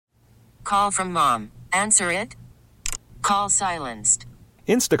Call from mom. Answer it. Call silenced.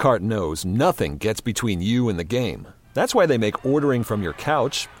 Instacart knows nothing gets between you and the game. That's why they make ordering from your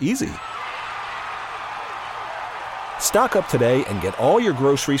couch easy. Stock up today and get all your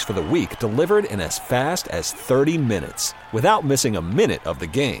groceries for the week delivered in as fast as 30 minutes without missing a minute of the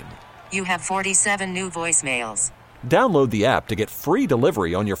game. You have 47 new voicemails. Download the app to get free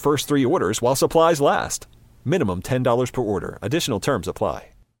delivery on your first 3 orders while supplies last. Minimum $10 per order. Additional terms apply.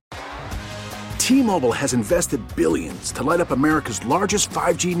 T-Mobile has invested billions to light up America's largest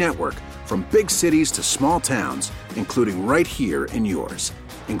 5G network, from big cities to small towns, including right here in yours.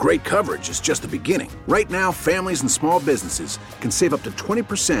 And great coverage is just the beginning. Right now, families and small businesses can save up to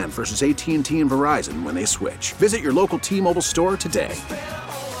 20% versus AT&T and Verizon when they switch. Visit your local T-Mobile store today.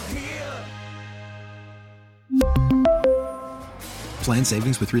 Plan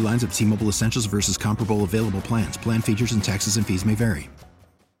savings with 3 lines of T-Mobile Essentials versus comparable available plans. Plan features and taxes and fees may vary.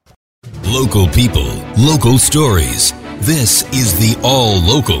 Local people, local stories. This is the All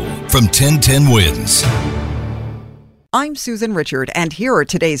Local from 1010 Wins. I'm Susan Richard, and here are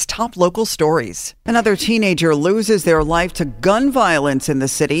today's top local stories. Another teenager loses their life to gun violence in the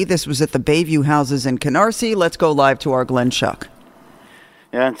city. This was at the Bayview houses in Canarsie. Let's go live to our Glenn Schuck.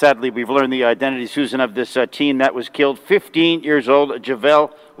 Yeah, and sadly, we've learned the identity, Susan, of this teen that was killed. 15 years old,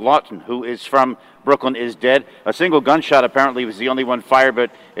 Javel Lawton, who is from Brooklyn, is dead. A single gunshot apparently was the only one fired,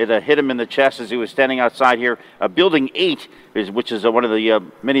 but it hit him in the chest as he was standing outside here. Building 8, which is one of the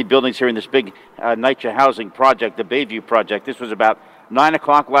many buildings here in this big NYCHA housing project, the Bayview project. This was about 9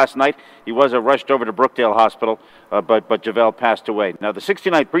 o'clock last night. He was rushed over to Brookdale Hospital, but Javel passed away. Now, the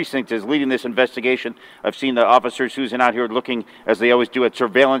 69th Precinct is leading this investigation. I've seen the officers, Susan, out here looking, as they always do, at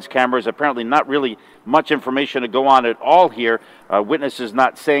surveillance cameras. Apparently not really much information to go on at all here. Witnesses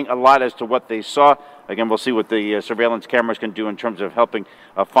not saying a lot as to what they saw. Again, we'll see what the surveillance cameras can do in terms of helping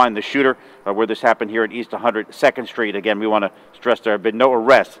find the shooter, where this happened here at East 102nd Street. Again, we want to stress there have been no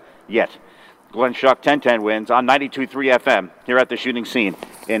arrests yet. Glenn Schuck, 1010 Wins on 92.3 FM here at the shooting scene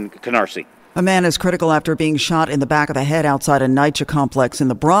in Canarsie. A man is critical after being shot in the back of the head outside a NYCHA complex in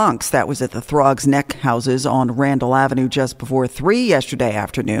the Bronx. That was at the Throgs Neck houses on Randall Avenue just before 3 yesterday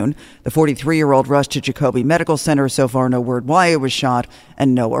afternoon. The 43-year-old rushed to Jacoby Medical Center. So far, no word why he was shot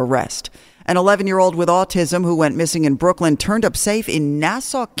and no arrest. An 11-year-old with autism who went missing in Brooklyn turned up safe in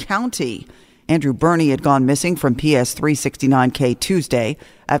Nassau County. Andrew Burney had gone missing from PS 369K Tuesday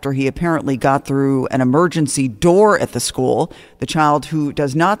after he apparently got through an emergency door at the school. The child, who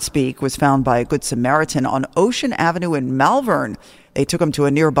does not speak, was found by a Good Samaritan on Ocean Avenue in Malvern. They took him to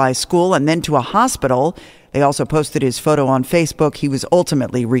a nearby school and then to a hospital. They also posted his photo on Facebook. He was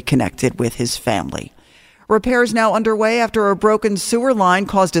ultimately reconnected with his family. Repairs now underway after a broken sewer line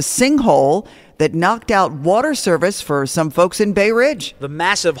caused a sinkhole that knocked out water service for some folks in Bay Ridge. The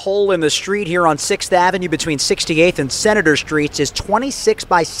massive hole in the street here on 6th Avenue between 68th and Senator Streets is 26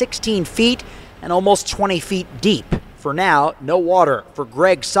 by 16 feet and almost 20 feet deep. For now, no water for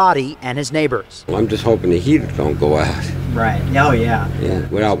Greg Soddy and his neighbors. I'm just hoping the heater don't go out. Right. Oh, yeah. Yeah.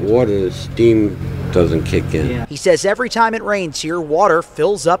 Without water, the steam doesn't kick in. Yeah. He says every time it rains here, water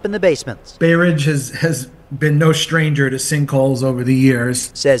fills up in the basements. Bay Ridge has been no stranger to sinkholes over the years,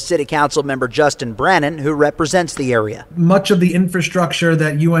 says City Council member Justin Brannon, who represents the area. Much of the infrastructure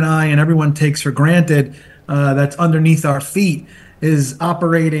that you and I and everyone takes for granted that's underneath our feet is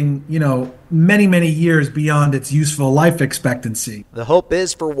operating, many, many years beyond its useful life expectancy. The hope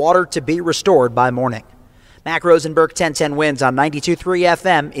is for water to be restored by morning. Mac Rosenberg, 1010 Wins on 92.3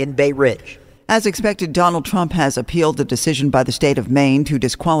 FM in Bay Ridge. As expected, Donald Trump has appealed the decision by the state of Maine to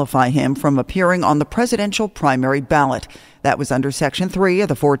disqualify him from appearing on the presidential primary ballot. That was under Section 3 of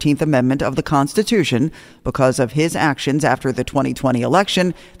the 14th Amendment of the Constitution because of his actions after the 2020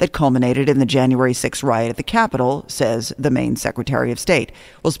 election that culminated in the January 6th riot at the Capitol, says the Maine Secretary of State.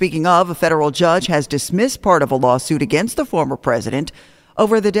 Well, speaking of, a federal judge has dismissed part of a lawsuit against the former president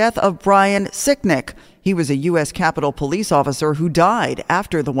over the death of Brian Sicknick. He was a U.S. Capitol Police officer who died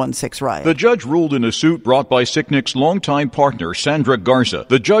after the 1/6 riot. The judge ruled in a suit brought by Sicknick's longtime partner, Sandra Garza.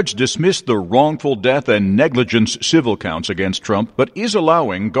 The judge dismissed the wrongful death and negligence civil counts against Trump, but is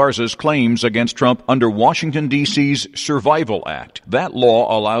allowing Garza's claims against Trump under Washington, D.C.'s Survival Act. That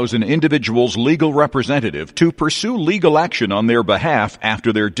law allows an individual's legal representative to pursue legal action on their behalf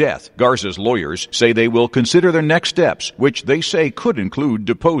after their death. Garza's lawyers say they will consider their next steps, which they say could include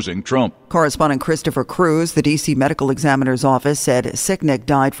deposing Trump. Correspondent Christopher Cruz, the D.C. Medical Examiner's Office, said Sicknick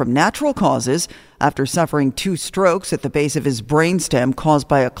died from natural causes after suffering 2 strokes at the base of his brainstem caused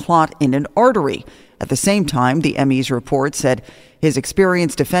by a clot in an artery. At the same time, the ME's report said his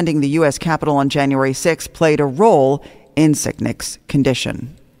experience defending the U.S. Capitol on January 6 played a role in Sicknick's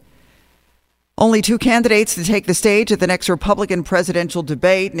condition. Only two candidates to take the stage at the next Republican presidential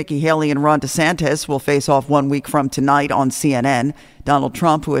debate. Nikki Haley and Ron DeSantis will face off 1 week from tonight on CNN. Donald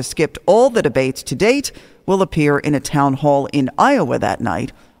Trump, who has skipped all the debates to date, will appear in a town hall in Iowa that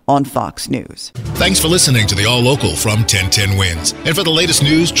night on Fox News. Thanks for listening to the All Local from 1010 Wins. And for the latest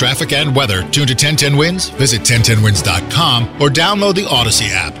news, traffic, and weather, tune to 1010 Wins, visit 1010wins.com, or download the Odyssey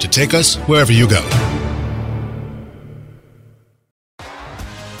app to take us wherever you go.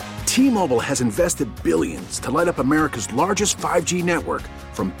 T-Mobile has invested billions to light up America's largest 5G network,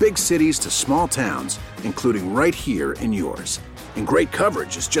 from big cities to small towns, including right here in yours. And great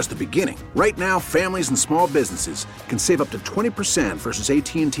coverage is just the beginning. Right now, families and small businesses can save up to 20% versus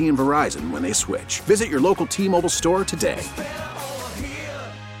AT&T and Verizon when they switch. Visit your local T-Mobile store today.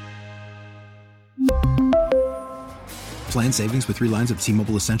 Plan savings with 3 lines of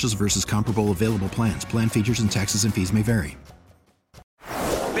T-Mobile Essentials versus comparable available plans. Plan features and taxes and fees may vary.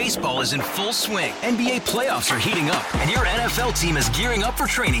 Baseball is in full swing. NBA playoffs are heating up, and your NFL team is gearing up for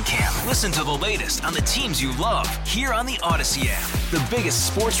training camp. Listen to the latest on the teams you love here on the Odyssey app. The biggest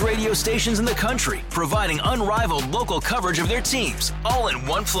sports radio stations in the country, providing unrivaled local coverage of their teams, all in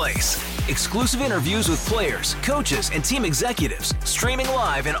one place. Exclusive interviews with players, coaches, and team executives, streaming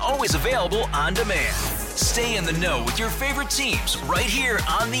live and always available on demand. Stay in the know with your favorite teams right here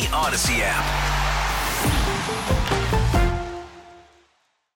on the Odyssey app.